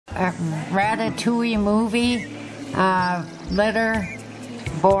Ratatouille movie, litter,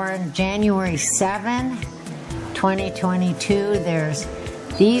 born January 7, 2022. There's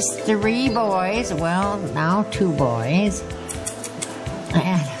these 3 boys, well, now 2 boys.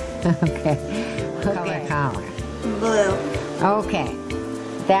 And, okay. Color. Blue. Okay.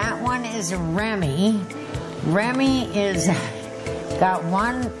 That one is Remy. Remy is got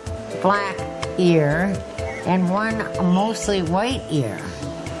 1 black ear and 1 mostly white ear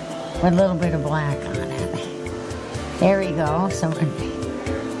with a little bit of black on it. There we go.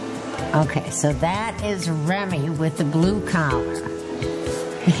 Okay, so that is Remy with the blue collar.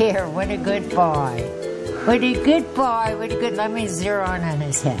 Here, what a good boy. What a good boy. What a good, let me zero in on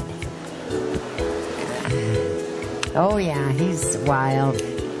his head. Oh yeah, he's wild.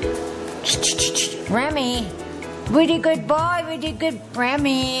 Remy, what a good boy, what a good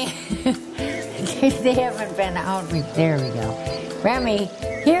Remy. They haven't been out. There we go. Remy,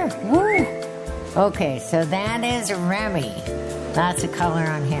 here, woo. Okay, so that is Remy. Lots of color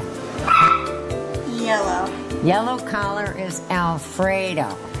on him. Yellow. Yellow collar is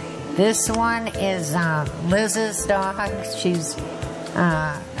Alfredo. This one is Liz's dog. She's,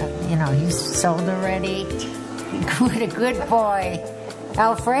 you know, he's sold already. What a good boy.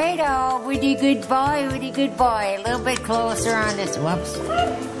 Alfredo, what a good boy, what a good boy. A little bit closer on this. Whoops.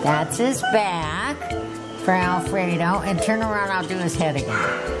 That's his back for Alfredo. And turn around, I'll do his head again.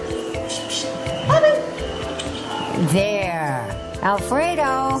 There.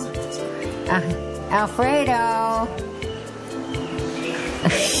 Alfredo. Alfredo.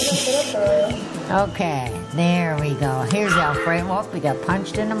 Okay, there we go. Here's Alfredo. Whoop, we got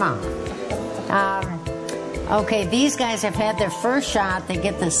punched in the mouth. Okay, these guys have had their first shot. They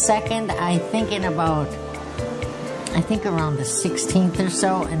get the second, I think around the 16th or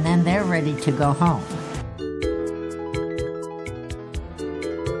so, and then they're ready to go home.